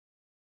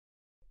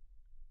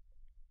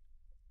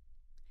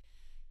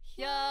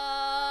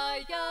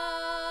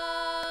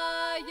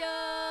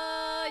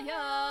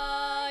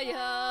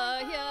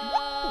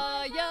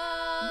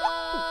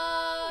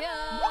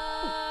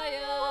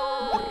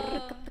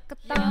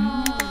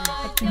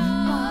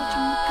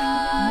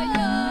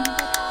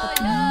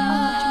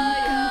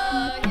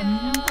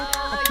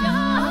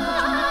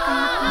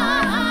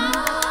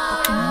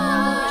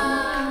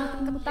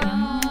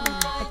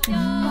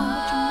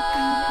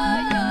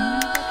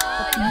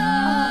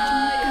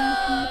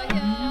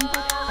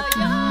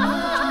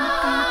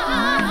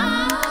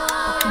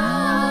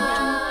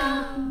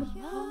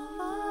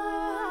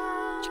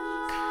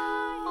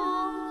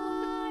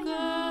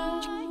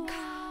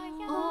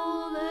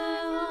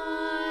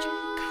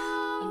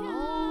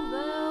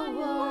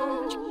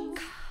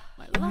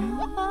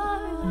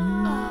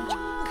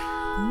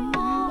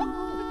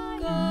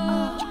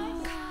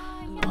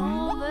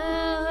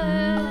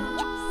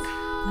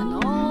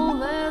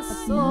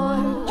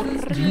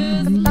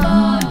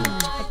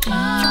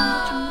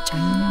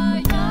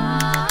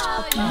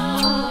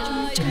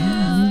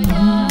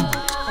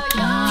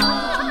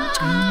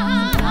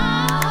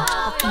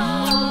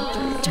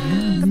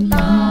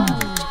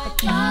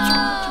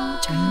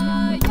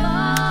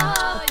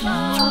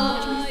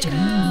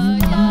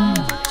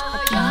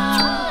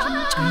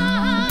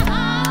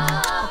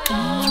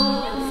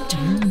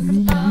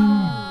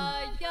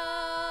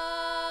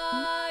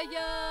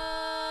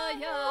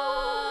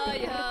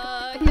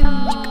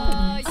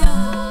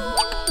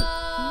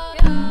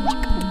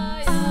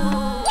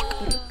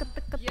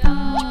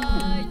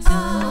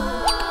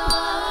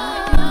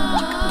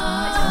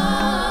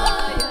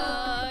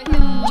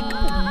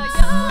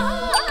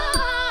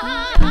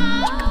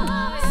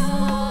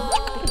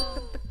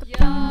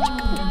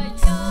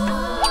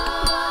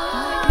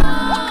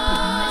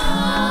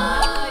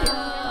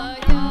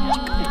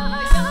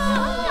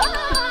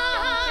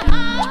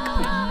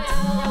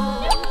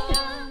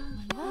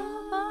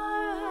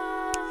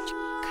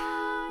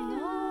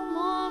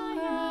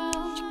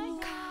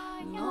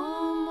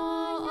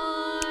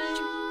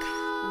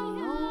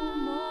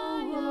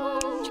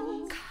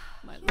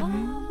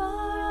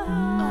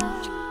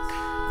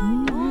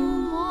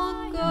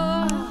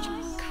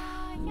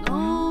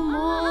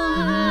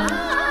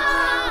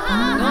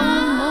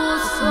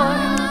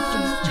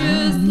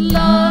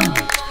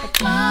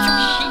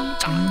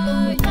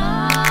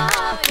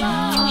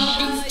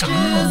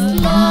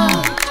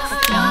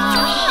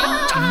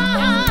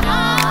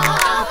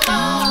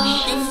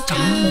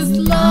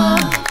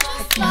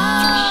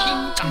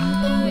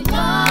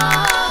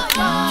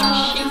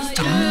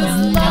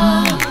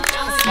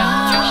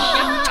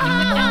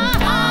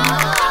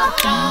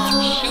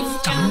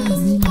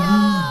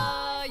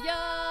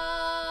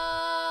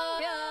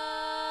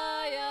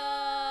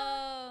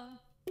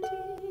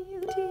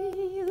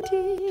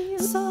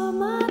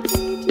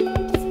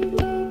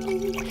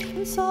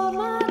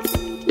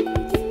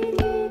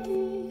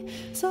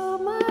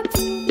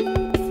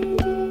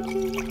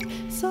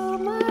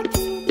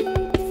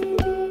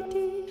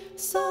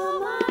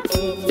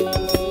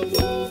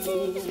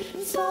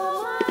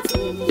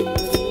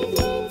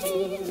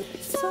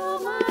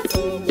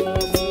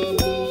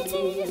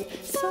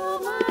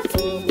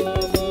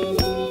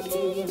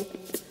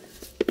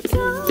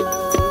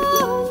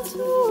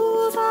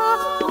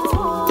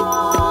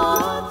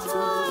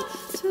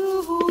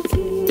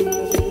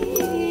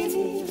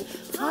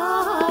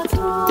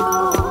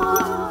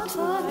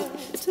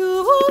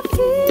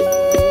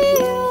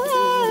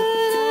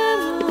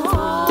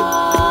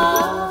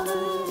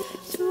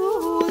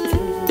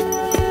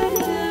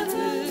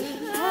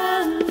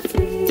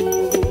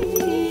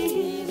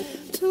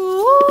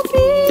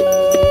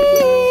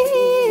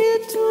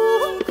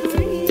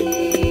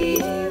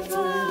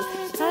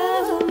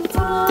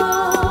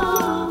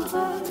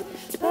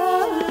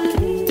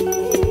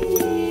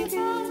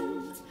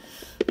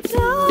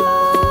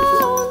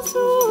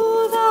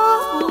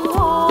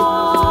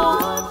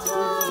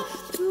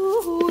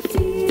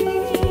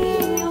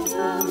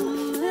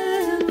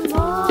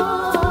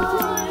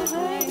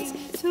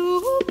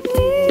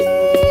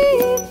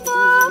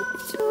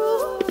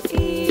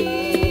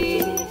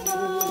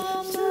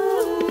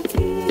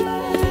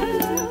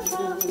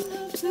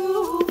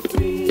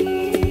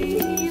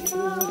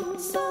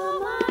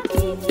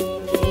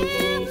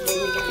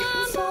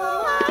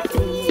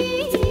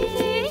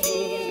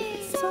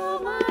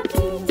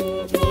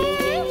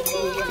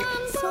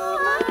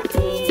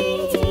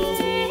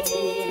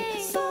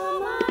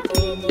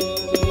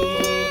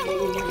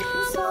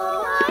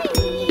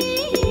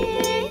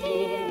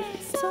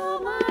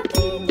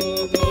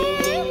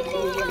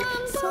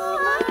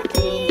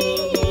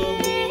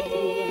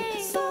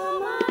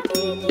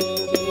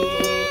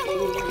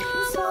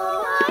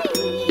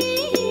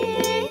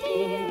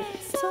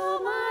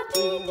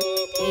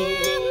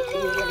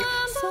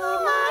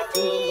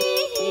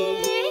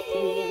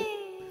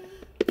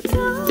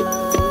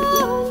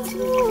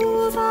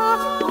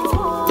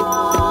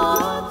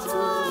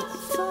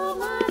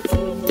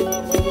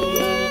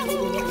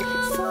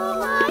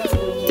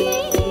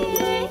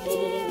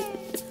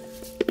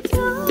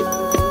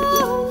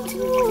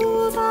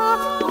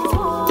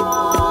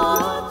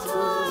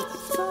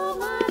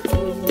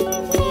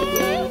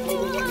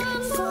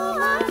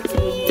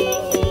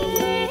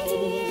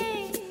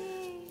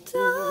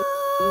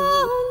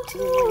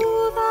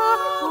To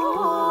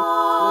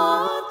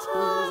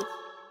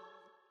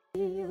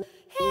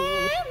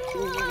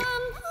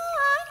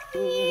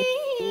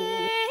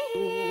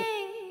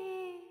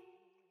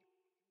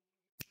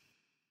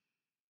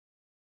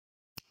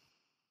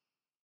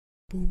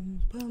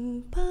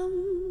bum bum,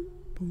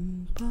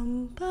 boom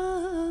bum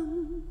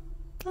bum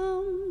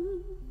bum.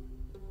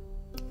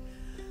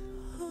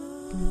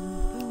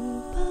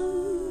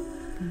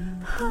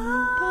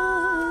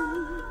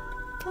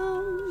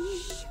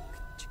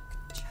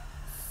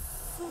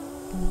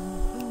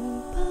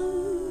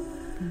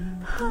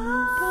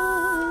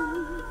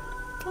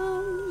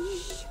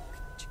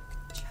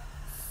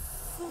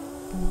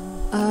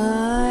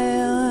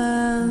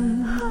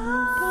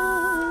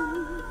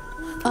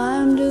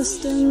 I'm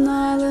just an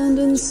island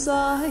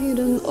inside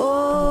an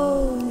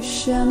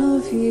ocean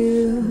of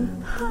you.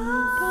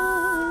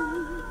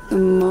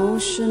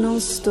 Emotional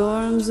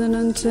storms and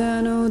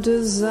internal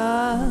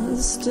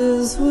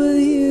disasters with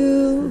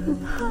you,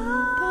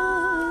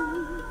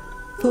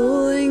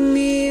 pulling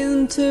me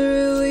in to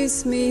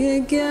release me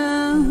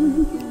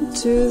again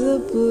to the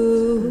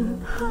blue.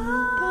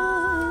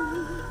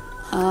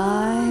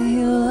 I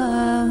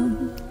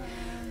am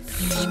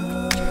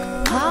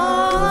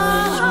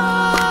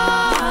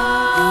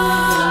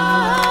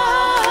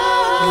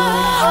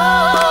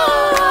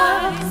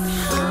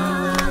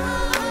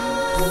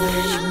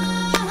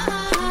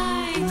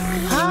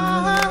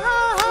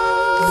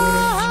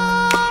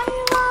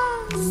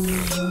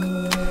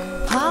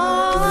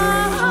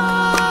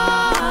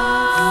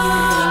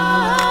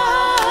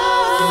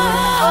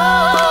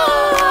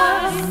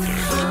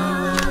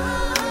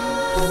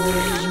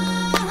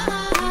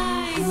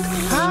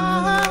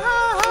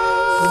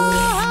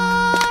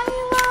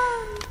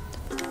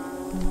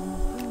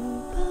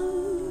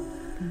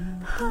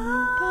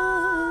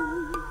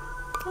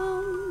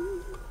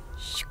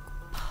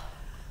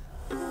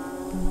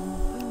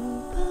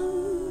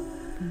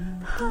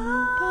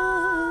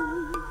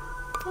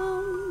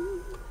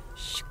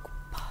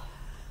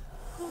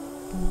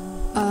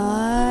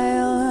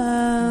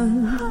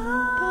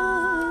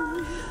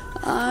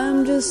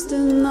I'm just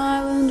an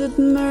island at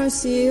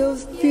mercy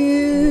of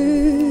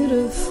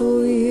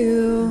beautiful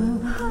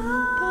you,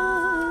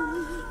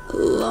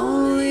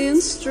 lonely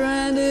and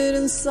stranded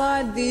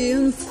inside the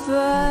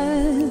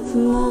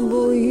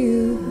unfathomable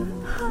you,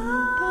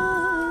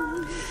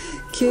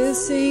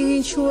 kissing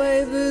each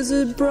wave as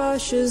it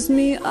brushes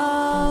me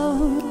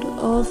out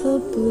of the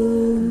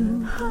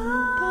blue.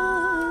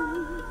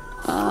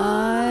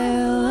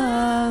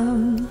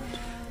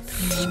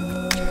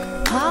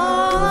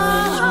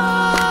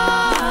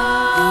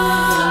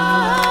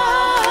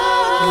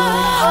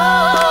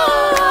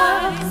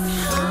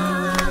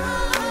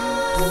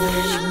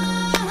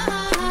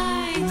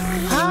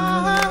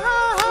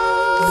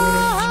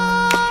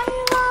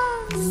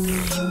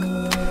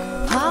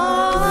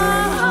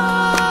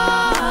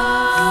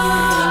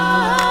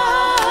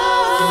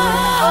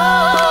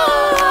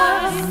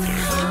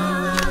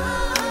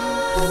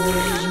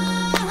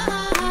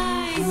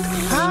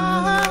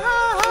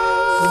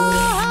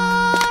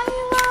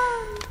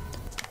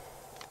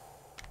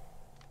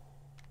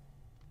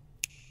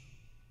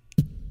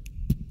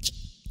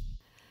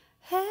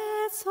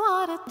 It's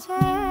what it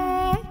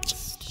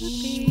takes to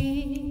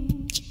be,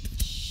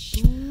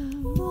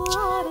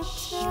 what it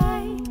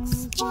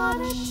takes, what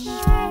it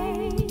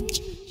takes.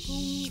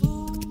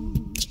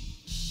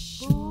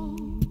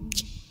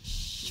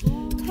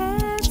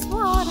 It's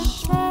what it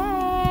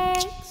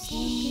takes to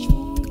be,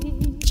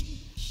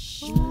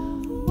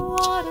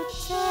 what it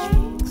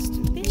takes to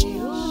be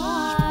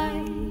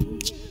alive.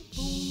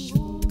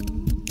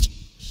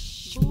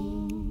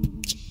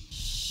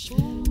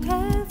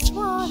 It's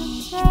what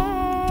it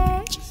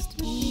takes to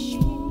be,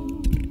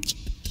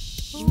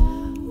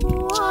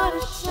 what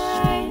it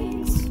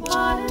takes,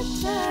 what it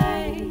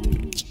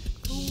takes.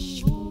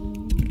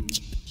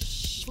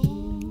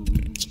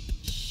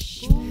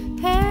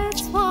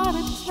 It's what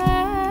it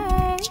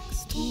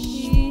takes to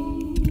be,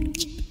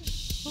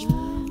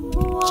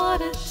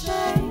 what it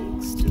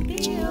takes to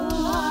be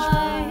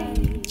alive.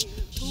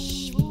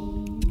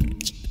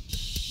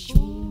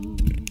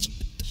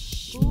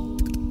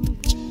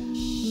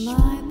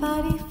 My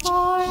body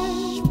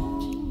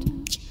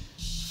forged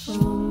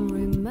from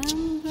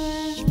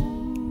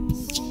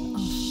remembrance of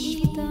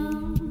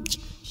Eden.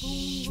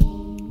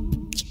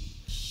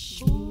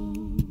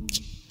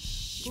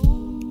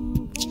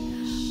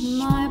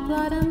 My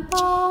blood and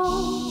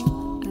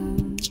bone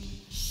and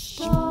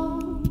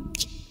stone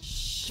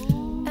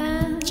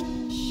and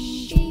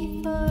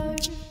ether.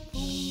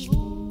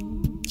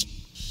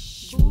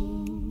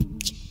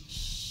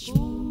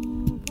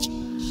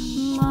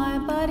 My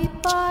body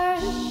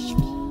burst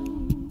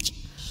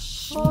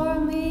for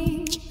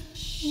me,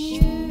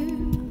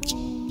 new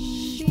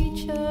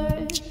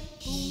features.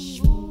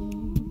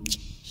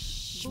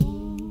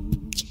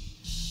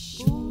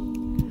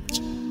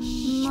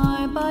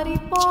 My body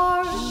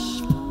born,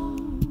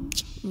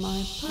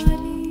 my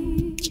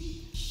body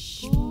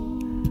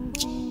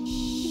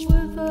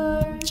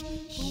withered.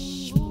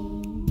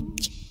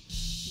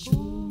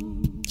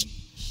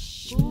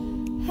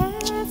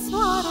 It's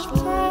what it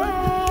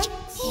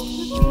takes to be.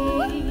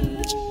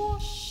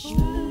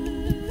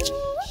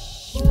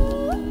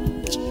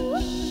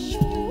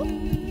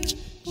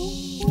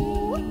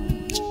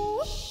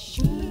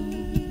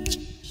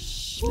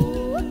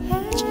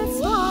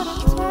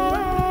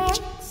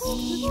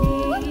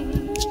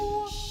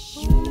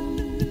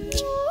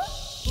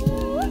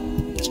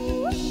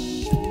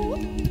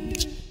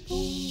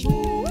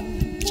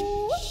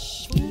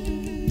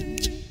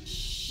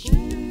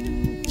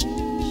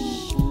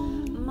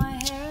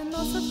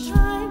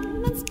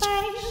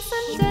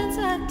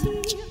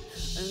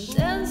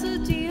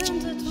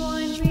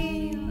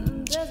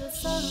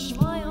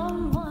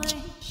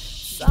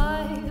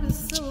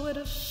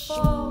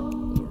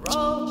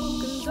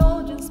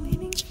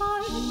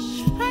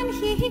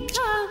 he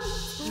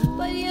comes,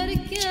 but yet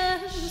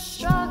again the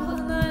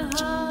struggle I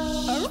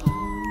have.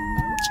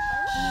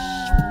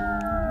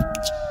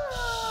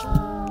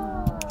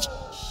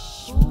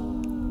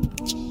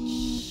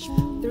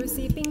 Through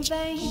seeping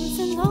veins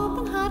and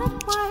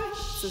open-hearted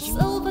words, a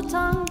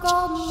silver-tongued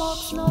golden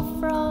walks no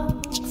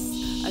frogs.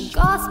 A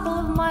gospel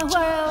of my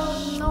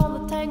world and all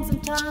the tanks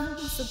and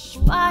tongues. A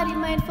body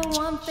made for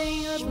one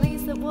thing, or at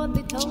least that's what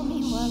they told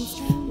me once.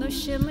 No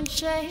shim and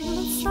shame,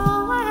 that's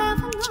all I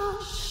ever know.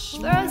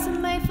 Birds are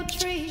made for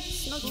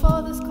trees, not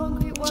for this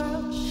concrete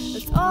world.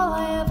 That's all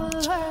I ever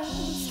learned,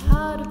 is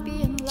how to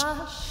be in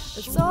love.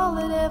 That's all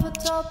it ever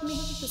taught me,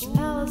 this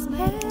hell is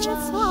made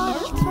of love.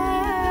 It's what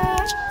it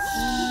takes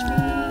to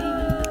be.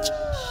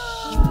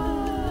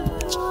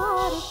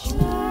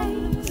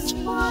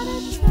 What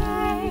it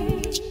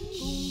takes.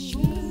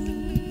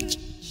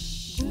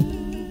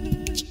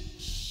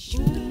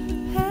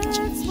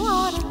 It's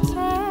what it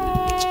takes.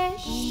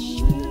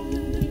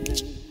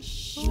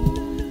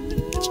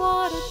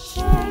 What it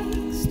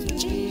takes to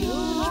be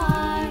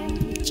alive.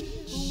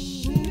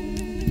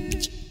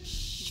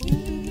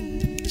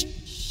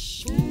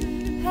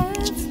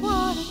 It's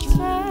what it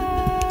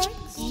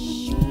takes to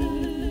be.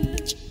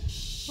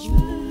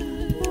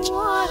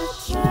 What it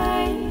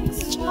takes.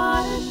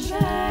 What it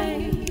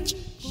takes.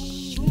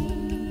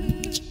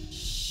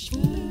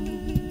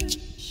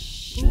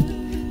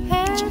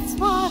 It's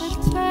what it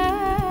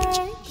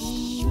takes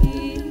to be.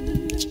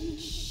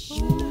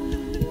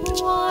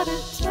 What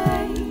it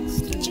takes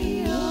to be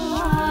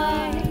alive.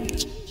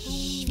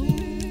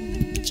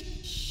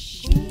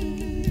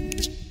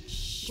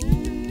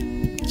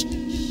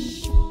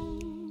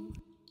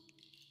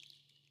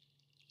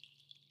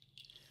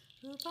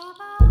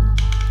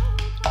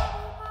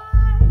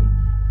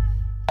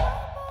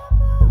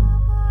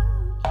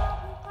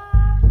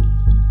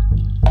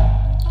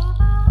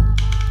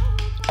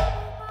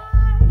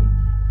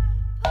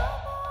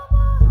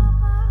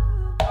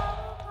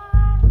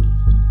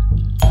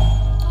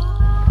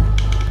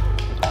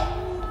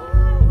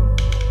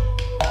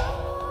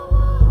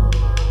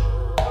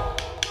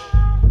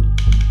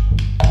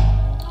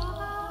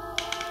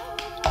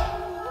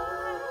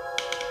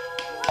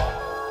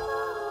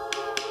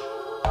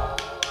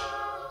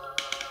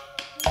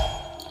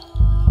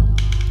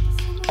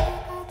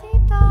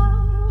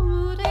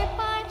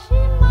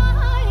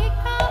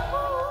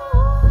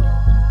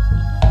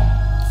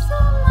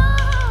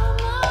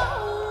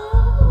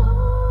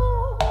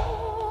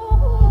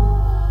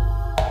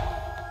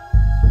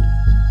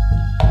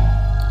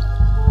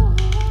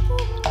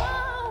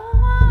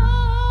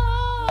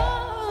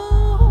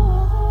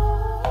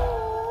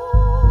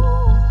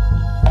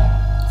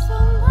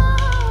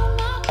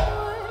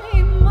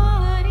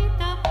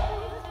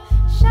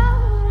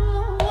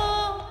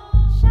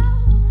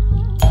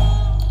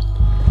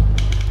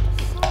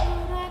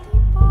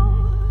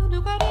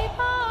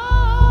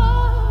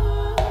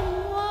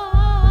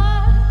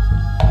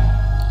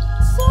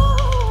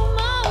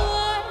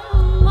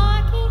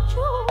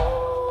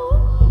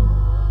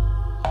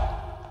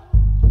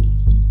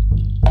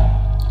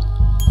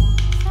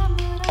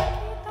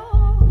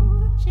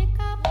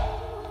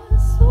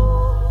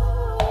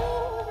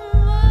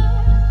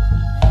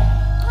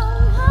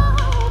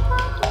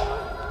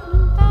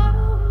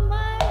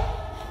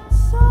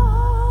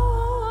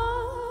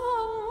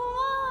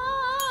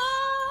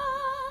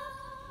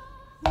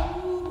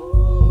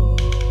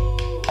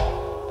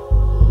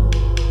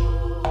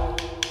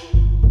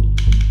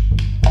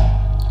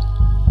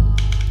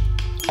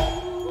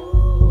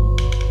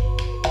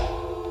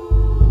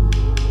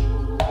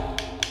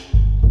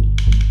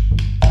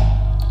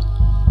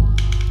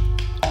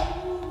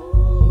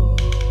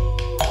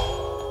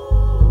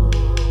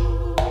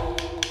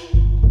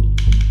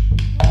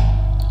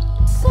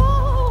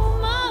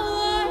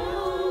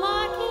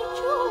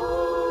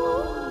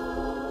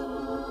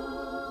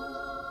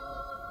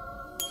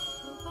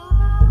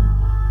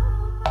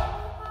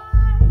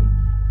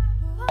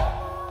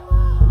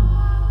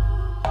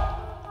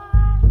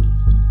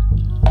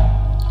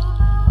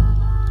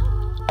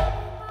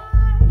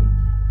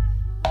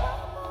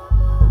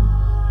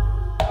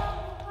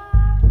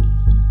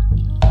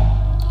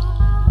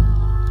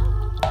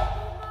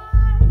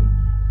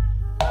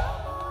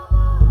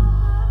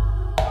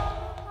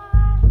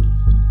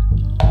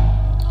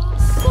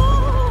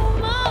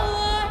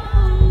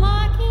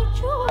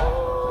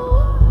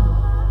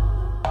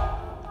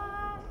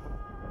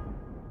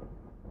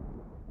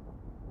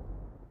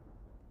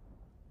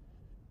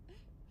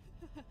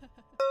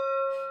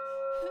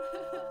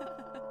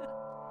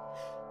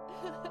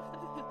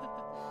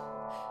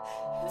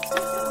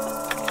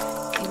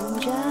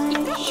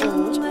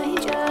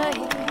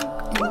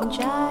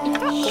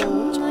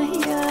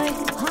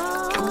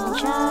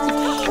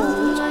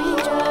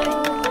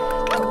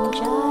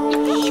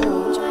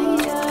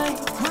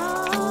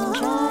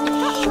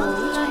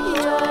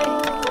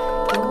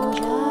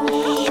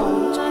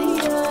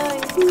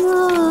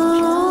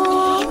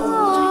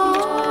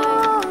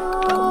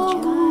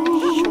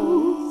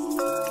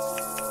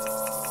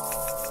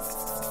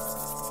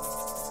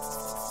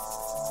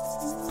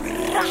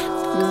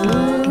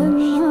 Midnight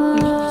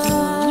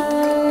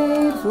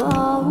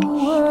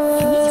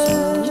flowers,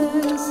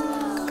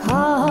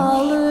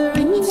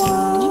 coloring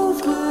walls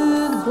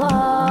with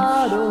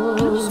blood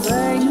of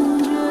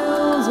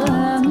angels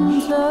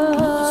and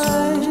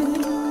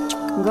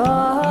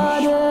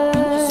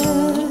goddess,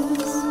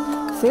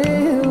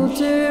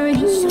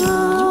 filtering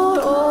out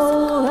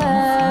all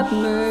that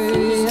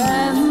may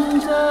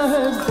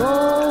enter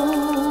gold.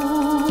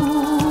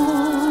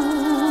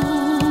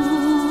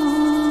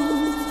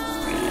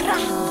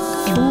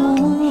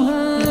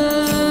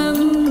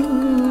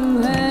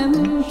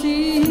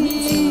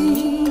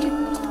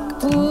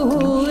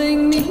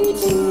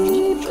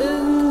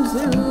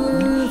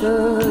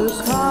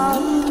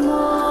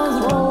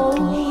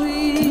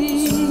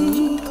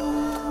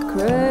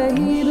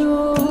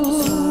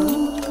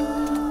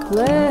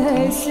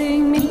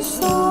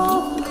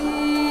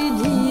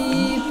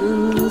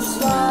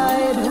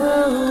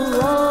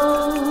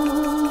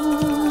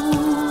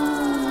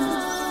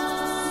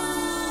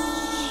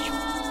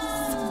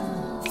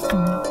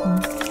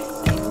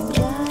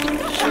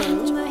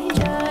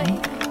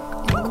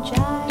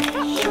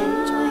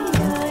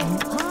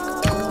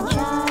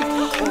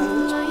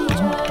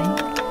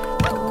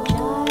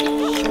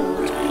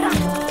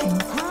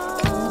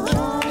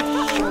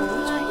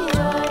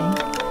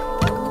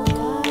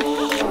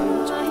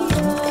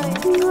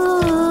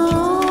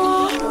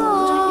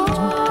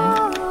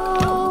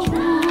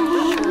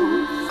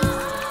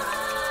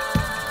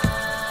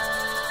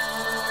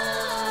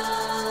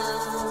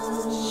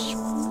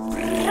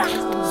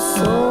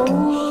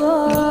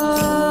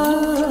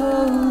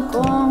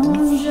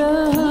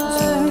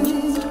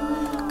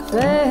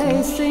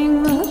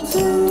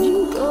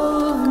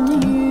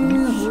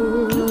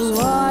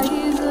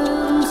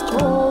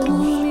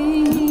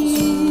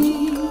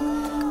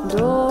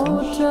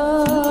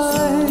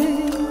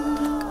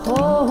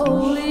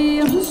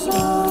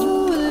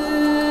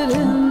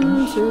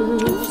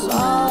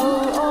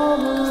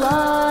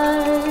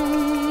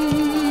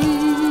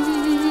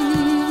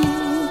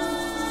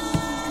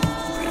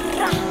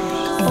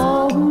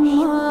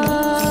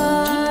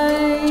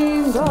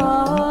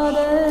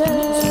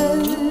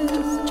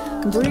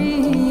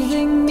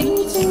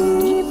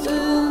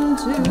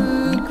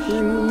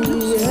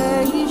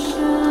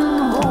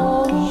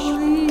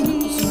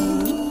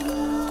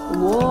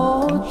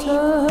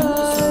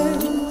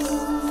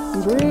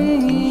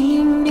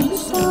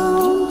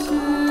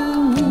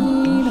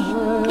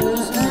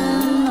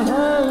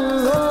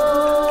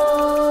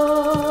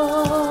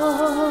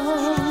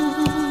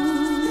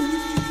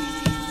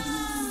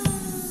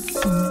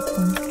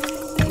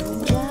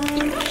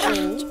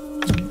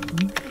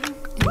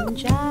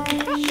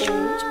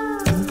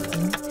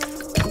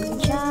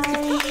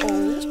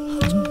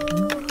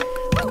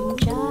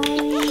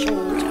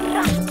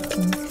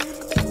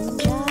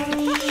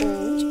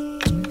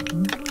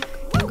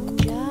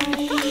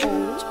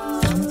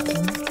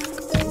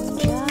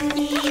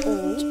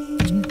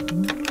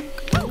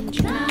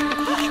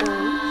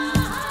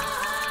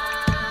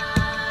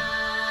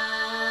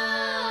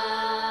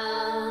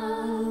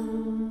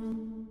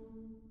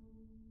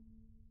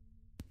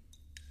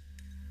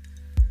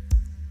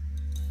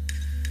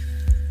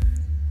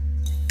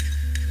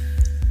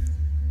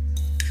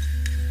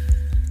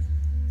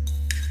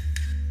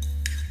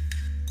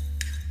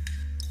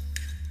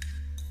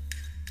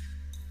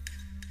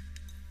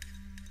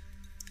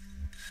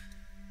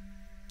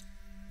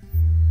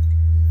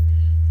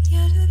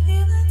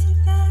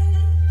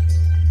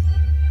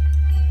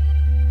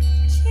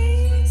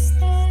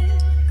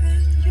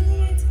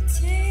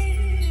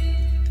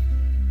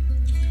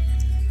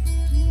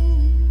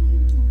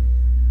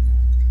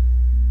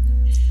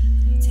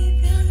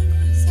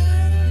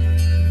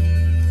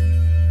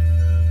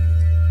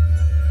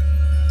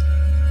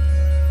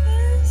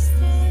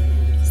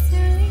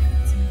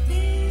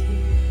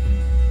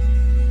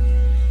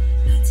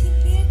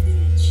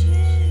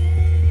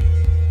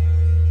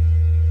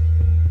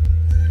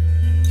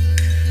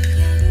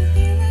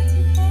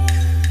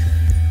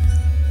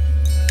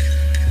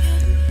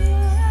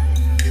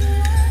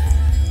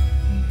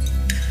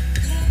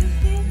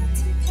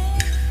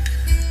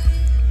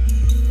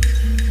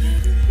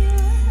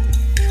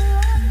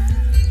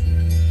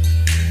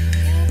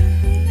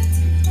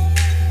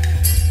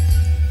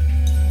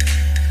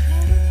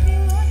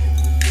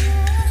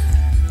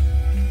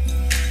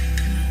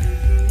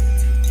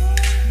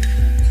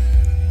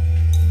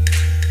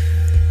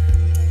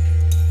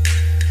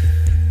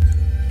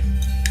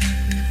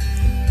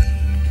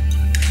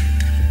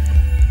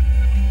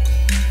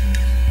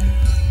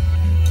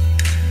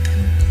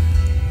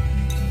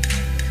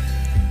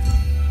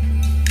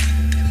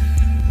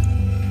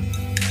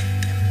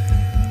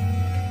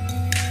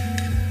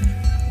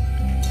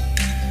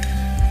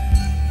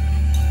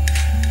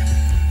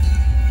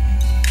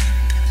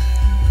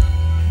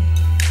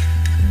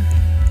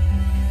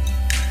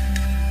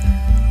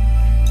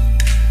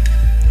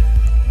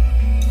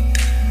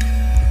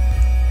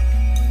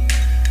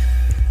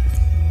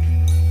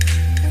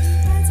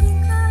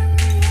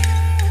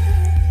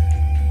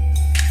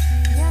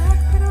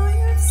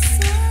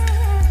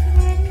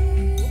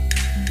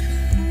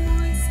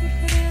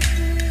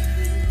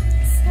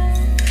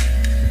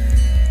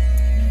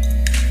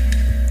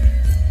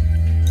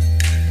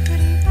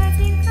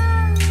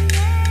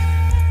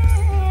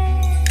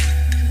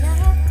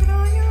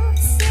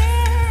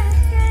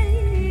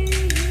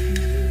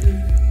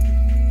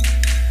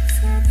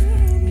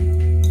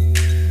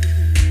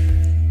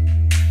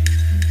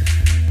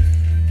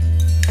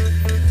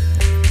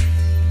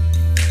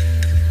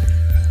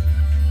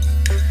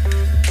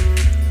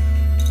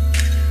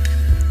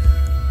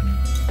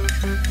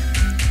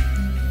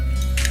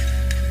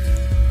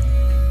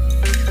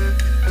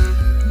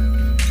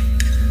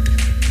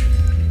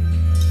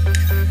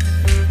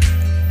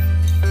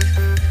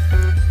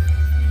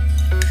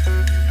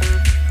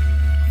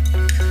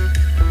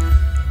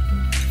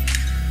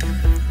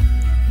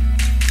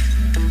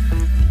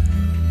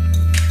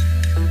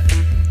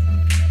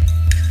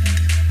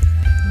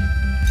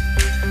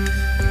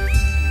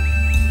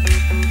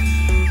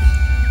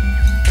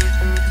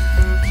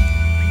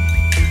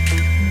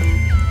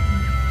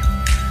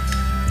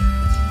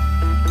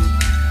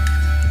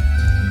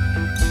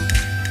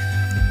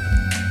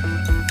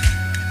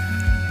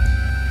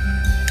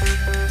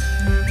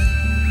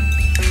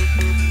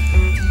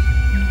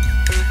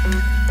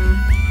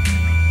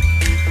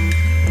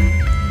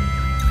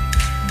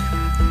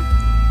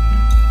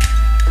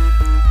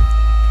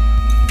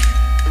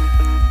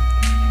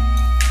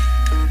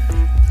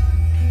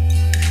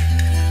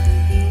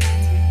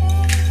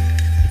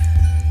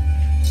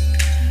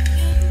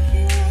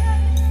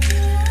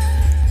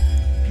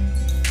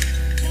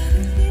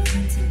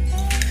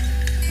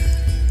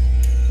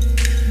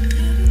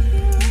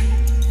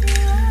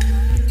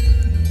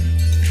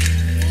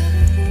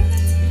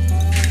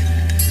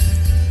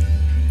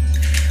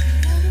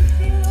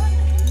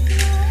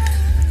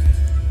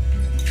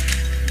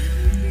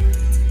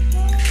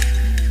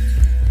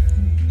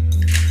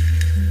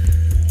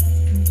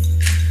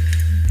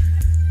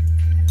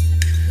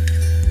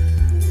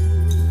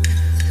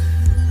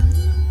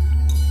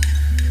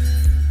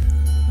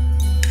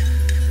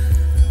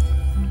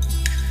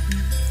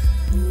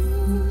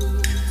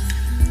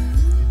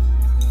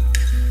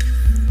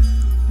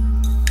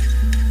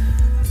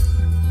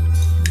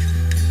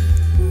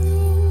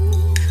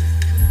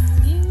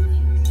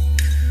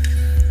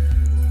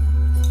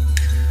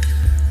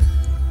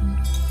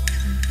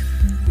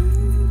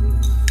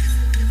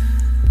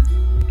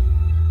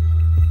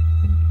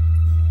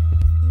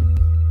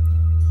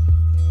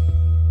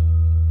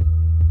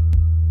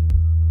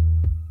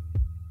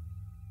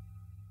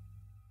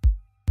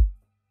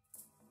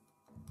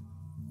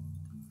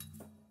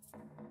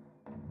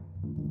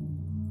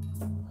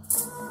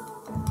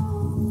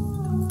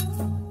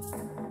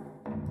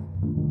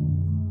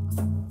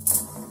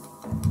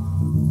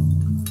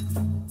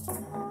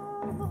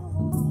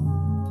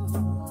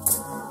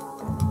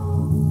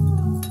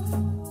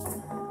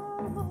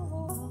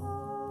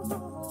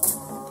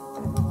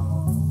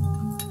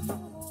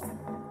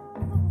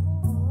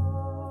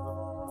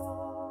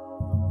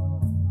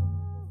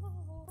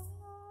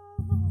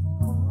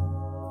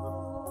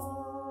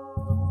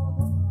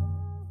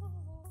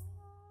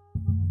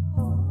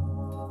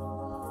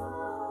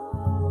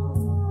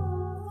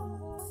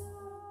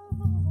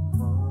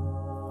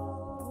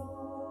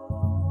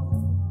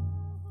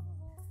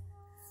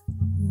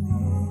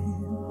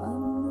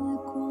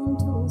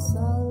 juntos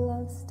a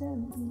las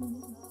telas.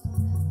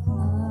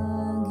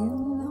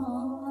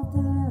 Águila,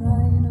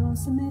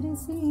 tráenos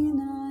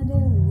medicina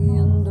del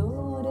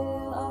viento,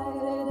 del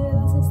aire, de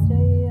las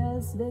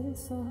estrellas, del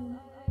sol.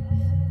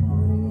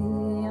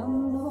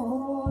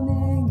 Brillando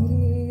me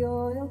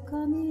guío el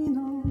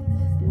camino,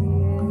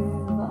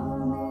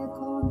 llévame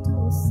con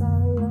tus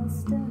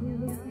alas de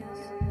luz.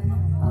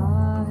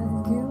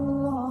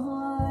 Águila,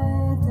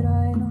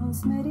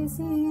 tráenos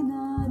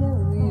medicina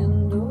del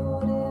viento,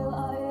 del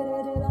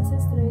aire, de las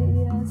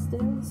estrellas,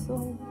 del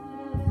sol.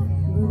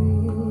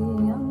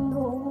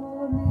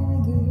 Brillando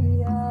me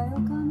guía el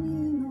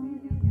camino,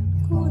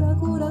 cura,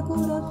 cura,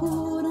 cura,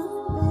 cura,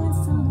 me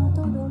sana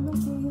todo lo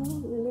que yo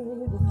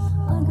levo.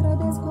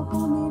 Agradezco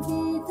por mi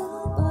vida,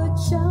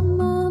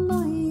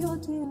 Pachamama, y yo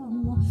te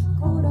amo.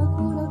 Cura,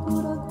 cura,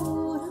 cura,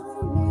 cura,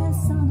 me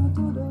sana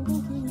todo lo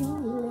que yo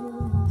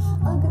levo.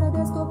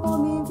 Agradezco por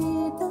mi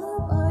vida,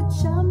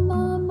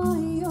 Pachamama,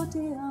 y yo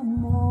te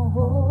amo.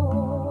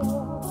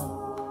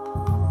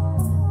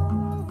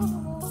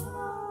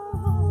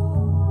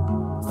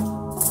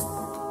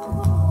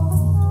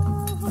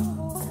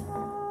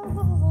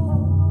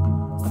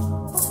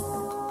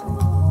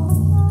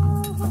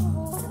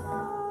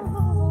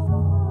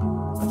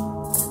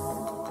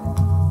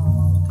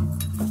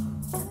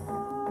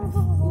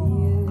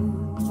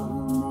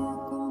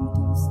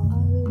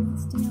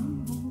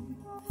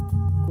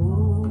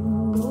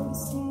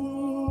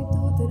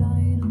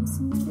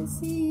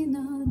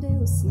 Medicina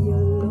del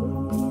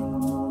cielo,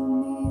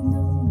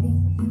 ilumina mi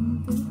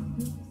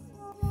interior.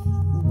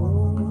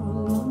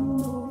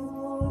 Volando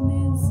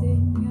me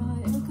enseña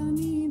el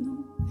camino,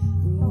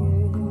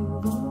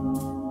 llévame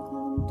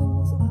con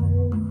tus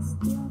alas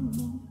de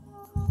amor.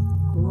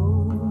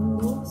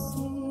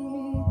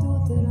 Condorcito,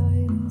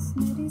 tráenos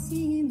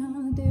medicina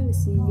del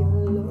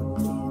cielo,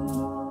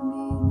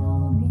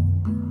 ilumina mi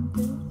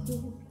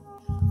interior.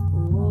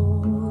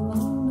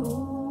 Volando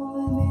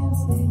me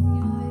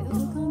enseña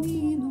el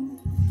camino,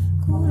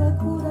 cura,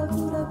 cura,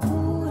 cura,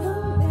 cura,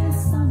 me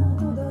sana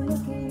todo lo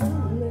que yo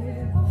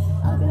levo.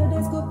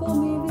 Agradezco por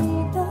mi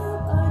vida,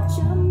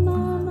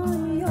 Pachamama,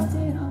 y yo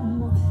te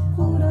amo.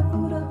 Cura,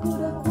 cura,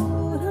 cura,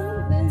 cura,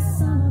 me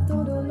sana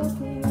todo lo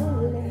que yo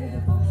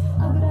levo.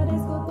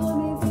 Agradezco por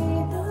mi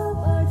vida,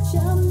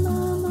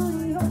 Pachamama,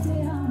 y yo te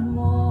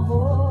amo.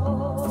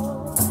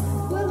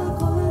 Vuela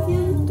con el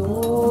viento.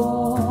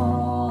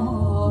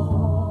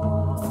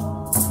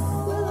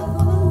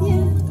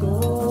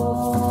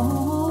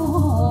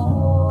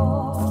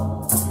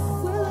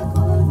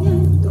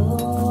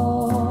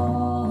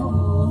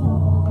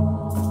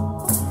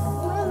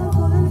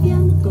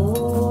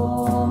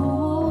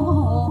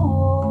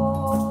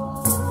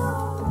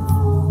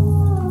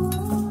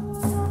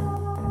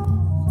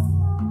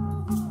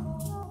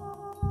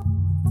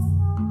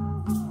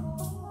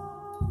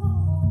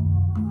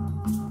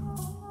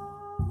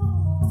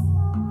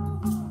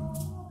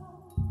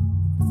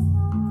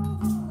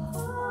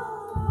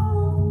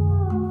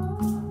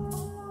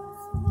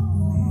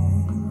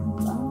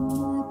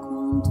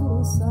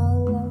 Tus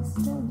alas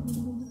de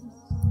luz,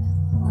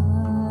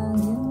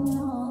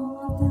 águila,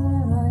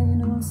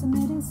 tráenos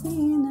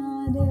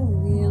medicina del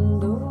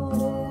viento,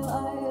 del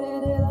aire,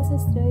 de las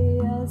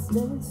estrellas,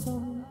 del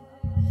sol.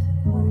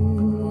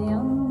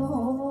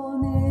 Brillando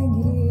me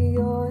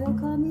guío el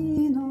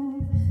camino,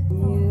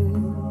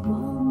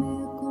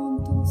 llévame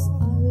con tus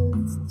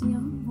alas de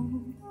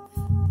amor.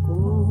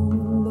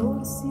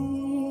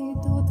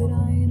 Condorcito,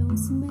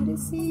 tráenos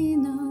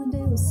medicina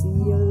del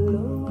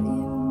cielo,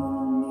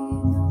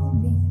 ilumina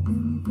mi